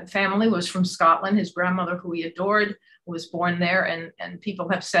family was from Scotland. His grandmother, who he adored, was born there. And people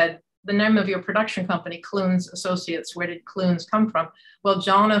have said, the name of your production company, Clunes Associates, where did Clunes come from? Well,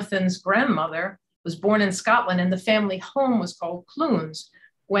 Jonathan's grandmother was born in Scotland, and the family home was called Clunes.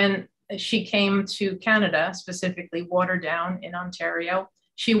 When she came to Canada, specifically Waterdown in Ontario,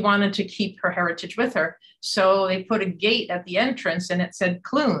 she wanted to keep her heritage with her. So they put a gate at the entrance, and it said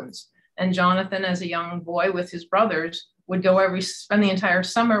Clunes. And Jonathan, as a young boy with his brothers, would go spend the entire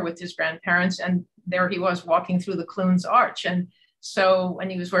summer with his grandparents, and there he was walking through the Clunes Arch. And so when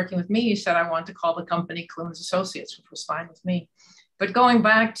he was working with me, he said, I want to call the company Clunes Associates, which was fine with me. But going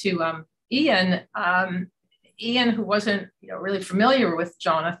back to Ian, who wasn't really familiar with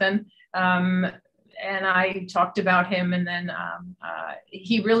Jonathan, and I talked about him, and then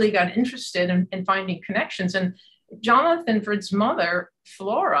he really got interested in finding connections. And Jonathan, Frid's mother,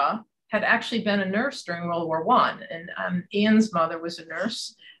 Flora, had actually been a nurse during World War I, and Ian's mother was a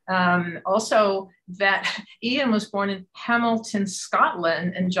nurse. Also, that Ian was born in Hamilton,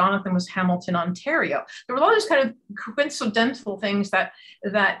 Scotland, and Jonathan was Hamilton, Ontario. There were all these kind of coincidental things that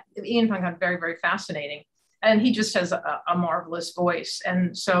Ian found very, very fascinating. And he just has a marvelous voice.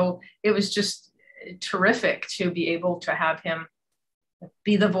 And so it was just terrific to be able to have him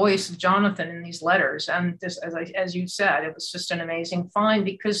be the voice of Jonathan in these letters. And this, as you said, it was just an amazing find,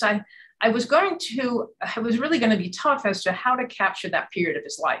 because I was really going to be tough as to how to capture that period of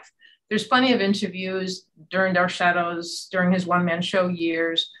his life. There's plenty of interviews during Dark Shadows, during his one-man show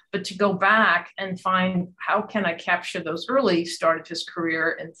years, but to go back and find how can I capture those early start of his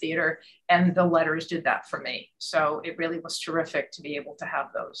career in theater, and the letters did that for me. So it really was terrific to be able to have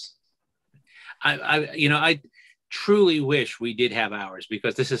those. I truly wish we did have hours,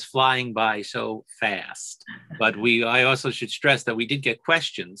 because this is flying by so fast. But I also should stress that we did get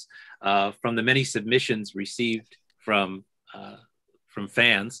questions from the many submissions received from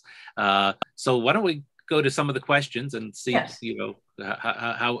fans. So why don't we go to some of the questions and see, yes,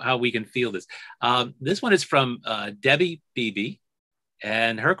 how we can feel this. This one is from Debbie Beebe,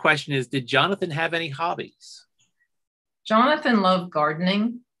 and her question is, did Jonathan have any hobbies? Jonathan loved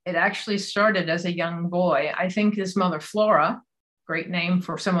gardening. It actually started as a young boy. I think his mother, Flora, great name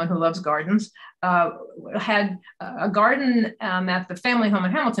for someone who loves gardens, had a garden at the family home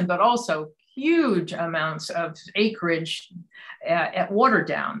in Hamilton, but also huge amounts of acreage at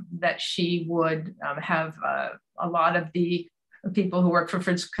Waterdown that she would have a lot of the people who work for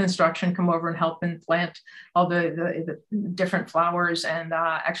Frid's construction come over and help and plant all the different flowers. And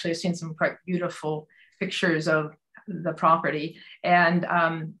actually I've seen some quite beautiful pictures of the property. And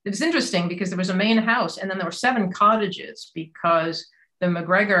it was interesting because there was a main house, and then there were 7 cottages, because the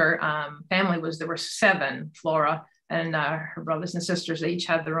McGregor family there were 7, Flora and her brothers and sisters, they each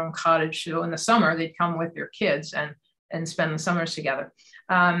had their own cottage. So in the summer, they'd come with their kids and spend the summers together.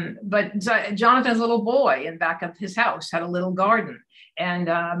 But Jonathan's little boy in back of his house had a little garden.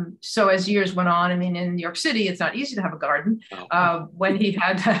 And so as years went on, I mean, in New York City, it's not easy to have a garden. When he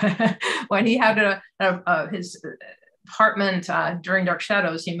had his apartment during Dark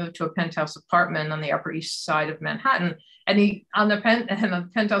Shadows, he moved to a penthouse apartment on the Upper East Side of Manhattan. And on the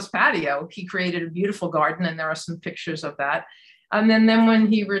penthouse patio, he created a beautiful garden, and there are some pictures of that. And then when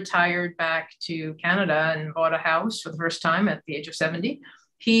he retired back to Canada and bought a house for the first time at the age of 70,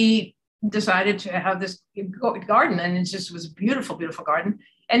 he decided to have this garden, and it just was a beautiful, beautiful garden.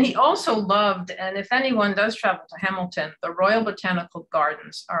 And he also loved, and if anyone does travel to Hamilton, the Royal Botanical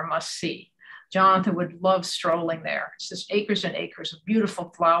Gardens are a must-see. Jonathan would love strolling there. It's just acres and acres of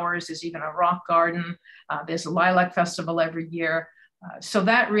beautiful flowers. There's even a rock garden. There's a lilac festival every year. So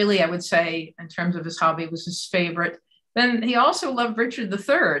that really, I would say, in terms of his hobby, was his favorite. Then he also loved Richard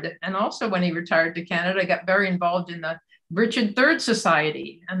III. And also when he retired to Canada, got very involved in the Richard III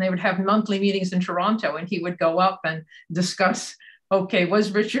Society. And they would have monthly meetings in Toronto, and he would go up and discuss, okay,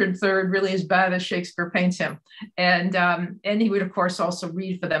 was Richard III really as bad as Shakespeare paints him? And he would, of course, also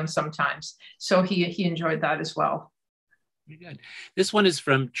read for them sometimes. So he enjoyed that as well. Very good. This one is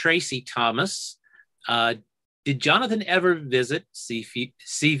from Tracy Thomas. Did Jonathan ever visit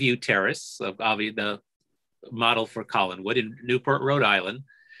Seaview Terrace, the model for Collinwood in Newport, Rhode Island,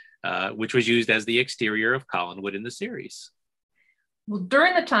 which was used as the exterior of Collinwood in the series? Well,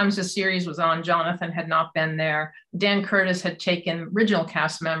 during the times the series was on, Jonathan had not been there. Dan Curtis had taken original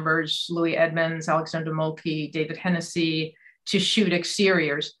cast members, Louis Edmonds, Alexander Mulkey, David Hennessy, to shoot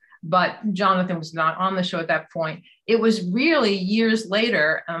exteriors, but Jonathan was not on the show at that point. It was really years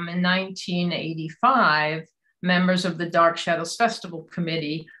later, in 1985, members of the Dark Shadows Festival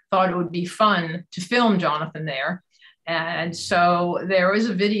Committee thought it would be fun to film Jonathan there. And so there is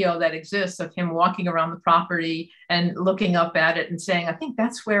a video that exists of him walking around the property and looking up at it and saying, I think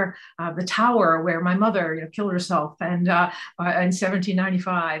that's where the tower where my mother killed herself and in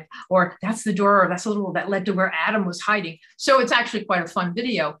 1795, or that's the door, that's a little that led to where Adam was hiding. So it's actually quite a fun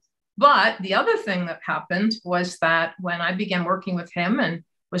video. But the other thing that happened was that when I began working with him and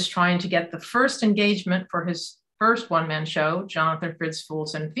was trying to get the first engagement for his first one-man show, Jonathan Frid's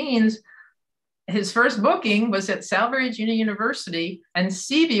Fools and Fiends, his first booking was at Salisbury Virginia University, and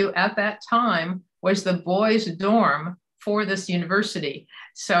Seaview at that time was the boys' dorm for this university.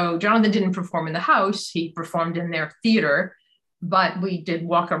 So Jonathan didn't perform in the house, he performed in their theater, but we did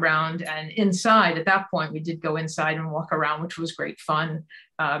walk around, and inside at that point, we did go inside and walk around, which was great fun.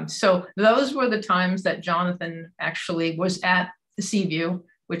 So those were the times that Jonathan actually was at the Seaview,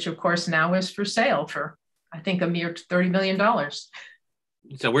 which of course now is for sale for, I think, a mere $30 million.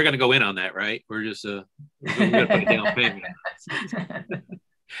 So we're going to go in on that, right? We're just we're going to put a down payment.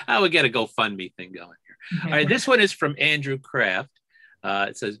 I would get a GoFundMe thing going here. All right, this one is from Andrew Kraft.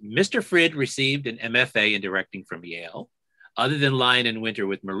 It says, Mr. Frid received an MFA in directing from Yale. Other than Lion in Winter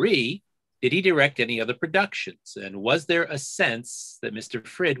with Marie, did he direct any other productions? And was there a sense that Mr.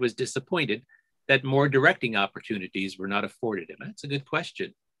 Frid was disappointed that more directing opportunities were not afforded him? That's a good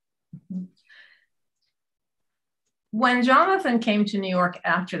question. When Jonathan came to New York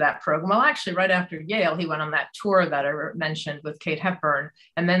after that program, well, actually right after Yale, he went on that tour that I mentioned with Kate Hepburn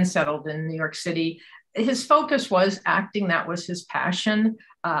and then settled in New York City. His focus was acting. That was his passion.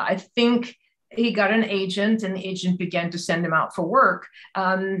 I think he got an agent and the agent began to send him out for work.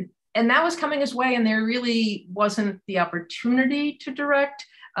 And that was coming his way and there really wasn't the opportunity to direct.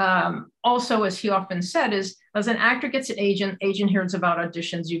 Also, as he often said, is as an actor gets an agent hears about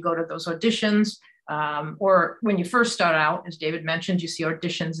auditions, you go to those auditions. Or when you first start out, as David mentioned, you see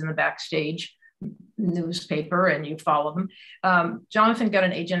auditions in the backstage newspaper and you follow them. Jonathan got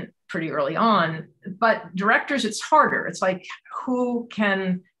an agent pretty early on, but directors, it's harder. It's like, who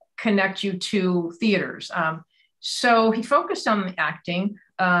can connect you to theaters? So he focused on the acting.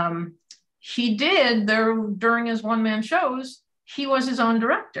 He did, during his one-man shows, he was his own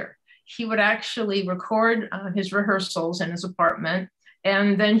director. He would actually record his rehearsals in his apartment,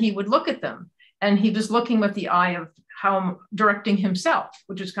 and then he would look at them. And he was looking with the eye of how directing himself,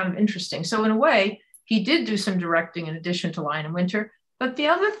 which was kind of interesting. So in a way, he did do some directing in addition to Lion in Winter. But the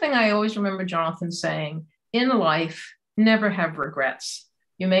other thing I always remember Jonathan saying, in life, never have regrets.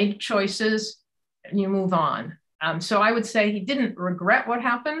 You made choices and you move on. So I would say he didn't regret what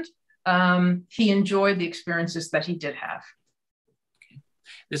happened. He enjoyed the experiences that he did have. Okay.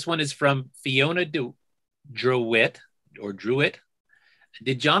 This one is from Fiona Druitt.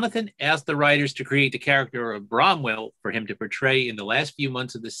 Did Jonathan ask the writers to create the character of Bromwell for him to portray in the last few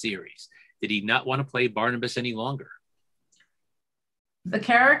months of the series? Did he not want to play Barnabas any longer? The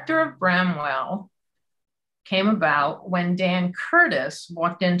character of Bramwell came about when Dan Curtis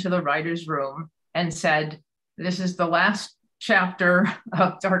walked into the writer's room and said, "This is the last chapter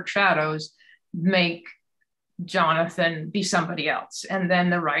of Dark Shadows. Make Jonathan be somebody else." And then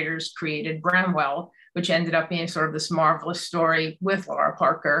the writers created Bramwell, which ended up being sort of this marvelous story with Laura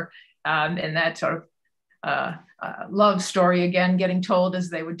Parker, and that sort of love story, again, getting told as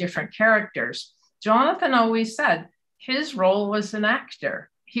they were different characters. Jonathan always said his role was an actor.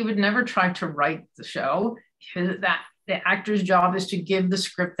 He would never try to write the show. The actor's job is to give the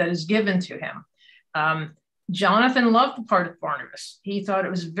script that is given to him. Jonathan loved the part of Barnabas. He thought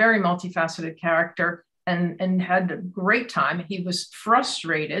it was a very multifaceted character and had a great time. He was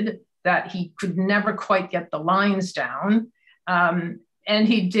frustrated that he could never quite get the lines down. And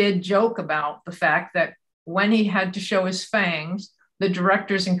he did joke about the fact that when he had to show his fangs, the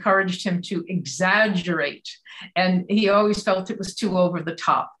directors encouraged him to exaggerate. And he always felt it was too over the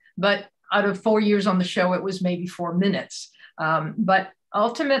top. But out of 4 years on the show, it was maybe 4 minutes. But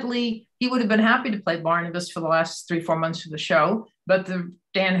ultimately, he would have been happy to play Barnabas for the last 3-4 months of the show. But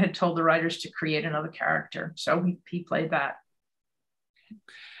Dan had told the writers to create another character. So he played that.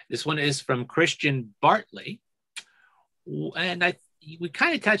 This one is from Christian Bartley. And we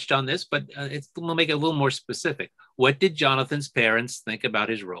kind of touched on this, but we'll make it a little more specific. What did Jonathan's parents think about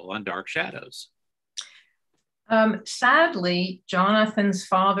his role on Dark Shadows? Sadly, Jonathan's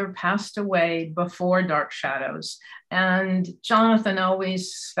father passed away before Dark Shadows. And Jonathan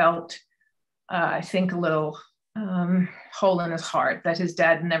always felt, I think, a little hole in his heart that his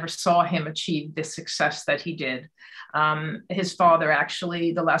dad never saw him achieve the success that he did. His father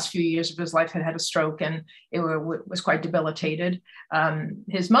actually, the last few years of his life, had a stroke and it was quite debilitated.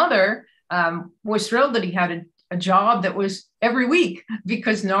 His mother was thrilled that he had a job that was every week,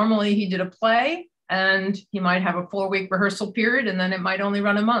 because normally he did a play and he might have a 4-week rehearsal period and then it might only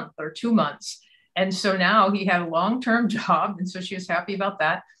run a month or 2 months. And so now he had a long-term job, and so she was happy about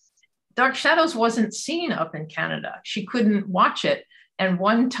that. Dark Shadows wasn't seen up in Canada. She couldn't watch it. And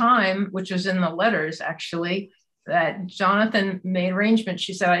one time, which was in the letters actually, that Jonathan made arrangements.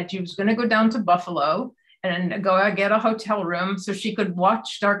 She said she was going to go down to Buffalo and go get a hotel room so she could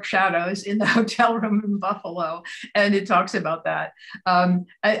watch Dark Shadows in the hotel room in Buffalo. And it talks about that.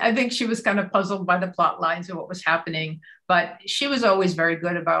 I think she was kind of puzzled by the plot lines of what was happening, but she was always very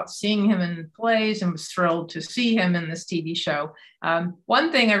good about seeing him in plays and was thrilled to see him in this TV show.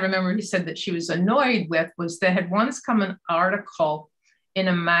 One thing I remember he said that she was annoyed with was there had once come an article in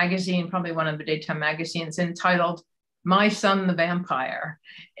a magazine, probably one of the daytime magazines, entitled "My Son the Vampire,"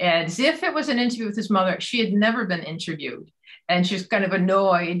 as if it was an interview with his mother. She had never been interviewed, and she was kind of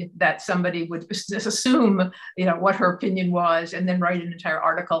annoyed that somebody would just assume, what her opinion was and then write an entire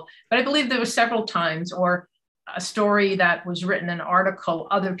article. But I believe there were several times, or a story that was written, an article,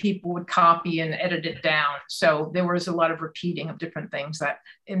 other people would copy and edit it down. So there was a lot of repeating of different things that,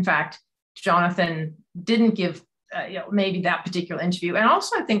 in fact, Jonathan didn't give maybe that particular interview. And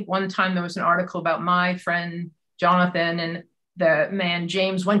also, I think one time there was an article about my friend Jonathan, and the man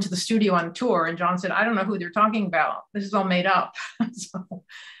James went to the studio on tour, and John said, "I don't know who they're talking about. This is all made up." So,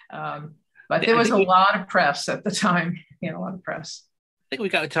 but there was a lot of press at the time. A lot of press. I think we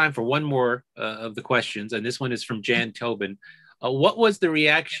got time for one more of the questions, and this one is from Jan Tobin. What was the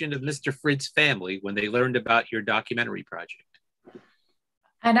reaction of Mr. Frid's family when they learned about your documentary project?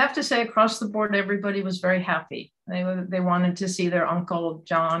 I'd have to say across the board, everybody was very happy. They wanted to see their uncle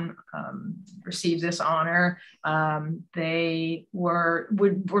John receive this honor. They were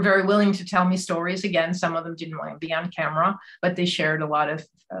very willing to tell me stories. Again, some of them didn't want to be on camera, but they shared a lot of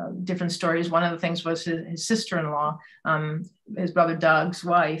different stories. One of the things was his sister-in-law, his brother Doug's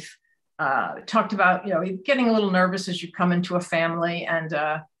wife, talked about, getting a little nervous as you come into a family, and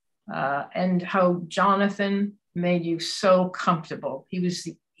how Jonathan made you so comfortable. He was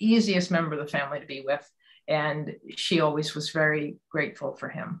the easiest member of the family to be with, and she always was very grateful for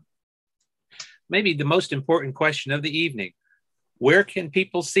him. Maybe the most important question of the evening: where can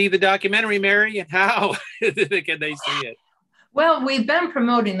people see the documentary, Mary, and how can they see it? Well, we've been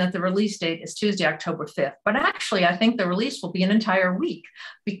promoting that the release date is Tuesday, October 5th, but actually I think the release will be an entire week,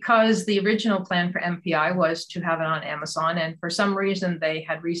 because the original plan for MPI was to have it on Amazon, and for some reason they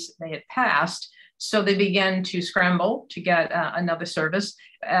had passed. So they began to scramble to get another service.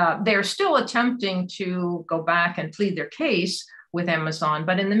 They're still attempting to go back and plead their case with Amazon.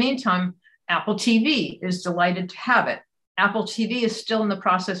 But in the meantime, Apple TV is delighted to have it. Apple TV is still in the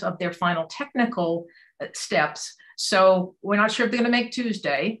process of their final technical steps. So we're not sure if they're going to make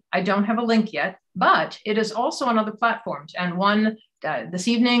Tuesday. I don't have a link yet, but it is also on other platforms. And one this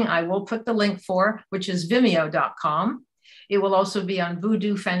evening, I will put the link for, which is Vimeo.com. It will also be on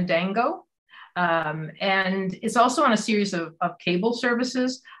Vudu Fandango. And it's also on a series of cable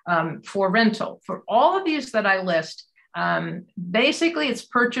services for rental. For all of these that I list, basically it's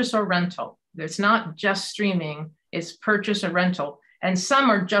purchase or rental. It's not just streaming, it's purchase or rental. And some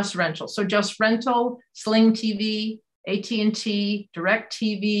are just rental. So just rental, Sling TV, AT&T,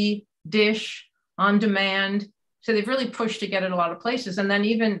 DirecTV, Dish, On Demand. So they've really pushed to get it a lot of places. And then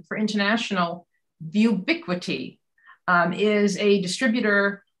even for international, Vubiquity is a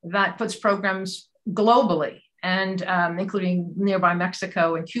distributor that puts programs globally, and including nearby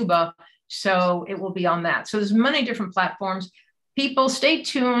Mexico and Cuba. So it will be on that. So there's many different platforms. People, stay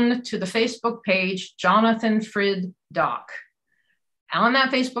tuned to the Facebook page, Jonathan Frid Doc. On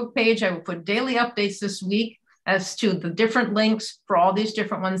that Facebook page, I will put daily updates this week as to the different links for all these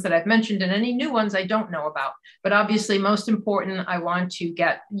different ones that I've mentioned, and any new ones I don't know about. But obviously, most important, I want to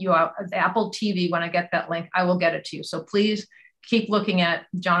get you out Apple TV. When I get that link, I will get it to you. So please keep looking at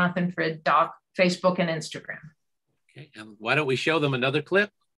Jonathan Frid Doc, Facebook and Instagram. Okay, and why don't we show them another clip?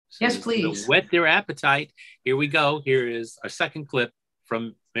 So yes, please. To whet their appetite. Here we go. Here is our second clip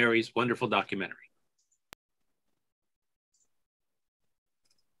from Mary's wonderful documentary.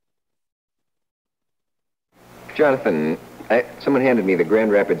 Jonathan, someone handed me the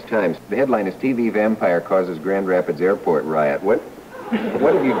Grand Rapids Times. The headline is TV Vampire Causes Grand Rapids Airport Riot. What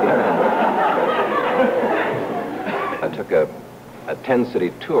have you done? I took a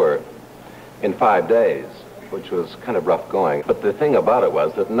 10-city tour in 5 days, which was kind of rough going. But the thing about it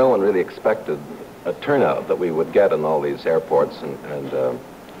was that no one really expected a turnout that we would get in all these airports and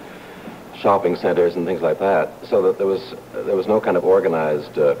shopping centers and things like that, so that there was no kind of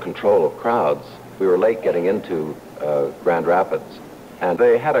organized control of crowds. We were late getting into Grand Rapids, and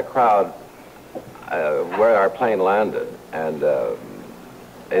they had a crowd where our plane landed, and the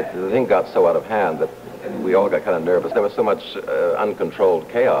thing got so out of hand that we all got kind of nervous. There was so much uncontrolled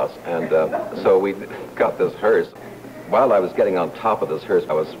chaos, and so we got this hearse. While I was getting on top of this hearse,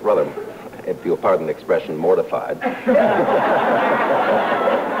 I was rather, if you'll pardon the expression, mortified.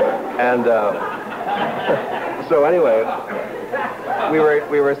 And so anyway, we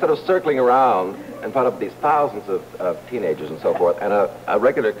were sort of circling around in front of these thousands of teenagers and so forth, and a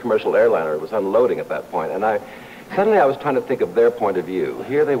regular commercial airliner was unloading at that point, and suddenly I was trying to think of their point of view.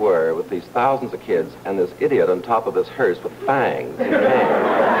 Here they were with these thousands of kids and this idiot on top of this hearse with fangs and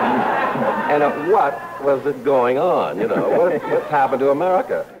fangs. And what was it going on? What's happened to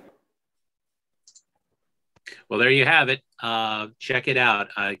America? Well, there you have it. Check it out.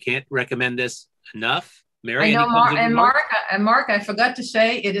 I can't recommend this enough. Mary, I know, Mark, I forgot to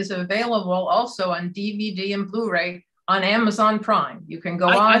say it is available also on DVD and Blu-ray on Amazon Prime. You can go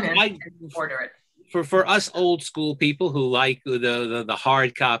on and order it. For us old school people who like the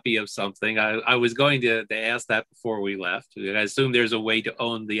hard copy of something, I was going to ask that before we left. I assume there's a way to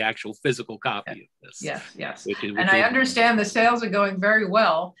own the actual physical copy of this. Yes. And I understand the sales are going very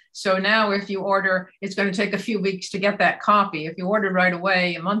well. So now if you order, it's going to take a few weeks to get that copy. If you ordered right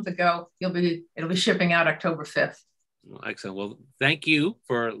away a month ago, it'll be shipping out October 5th. Well, excellent. Well, thank you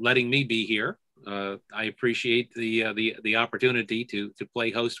for letting me be here. I appreciate the opportunity to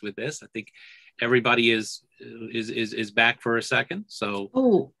play host with this. I think everybody is back for a second.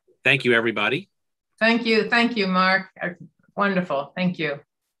 So thank you, everybody. Thank you, Mark. Wonderful. Thank you.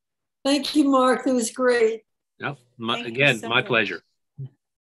 Thank you, Mark. It was great. No, again, so my pleasure.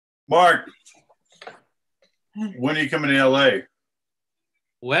 Mark, when are you coming to LA?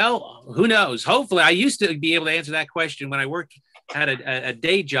 Well, who knows? Hopefully, I used to be able to answer that question when I worked at a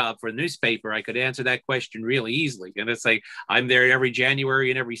day job for a newspaper. I could answer that question really easily. And it's like, I'm there every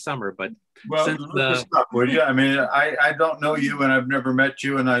January and every summer. But well, look us up, would you? I mean, I don't know you and I've never met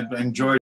you, and I've enjoyed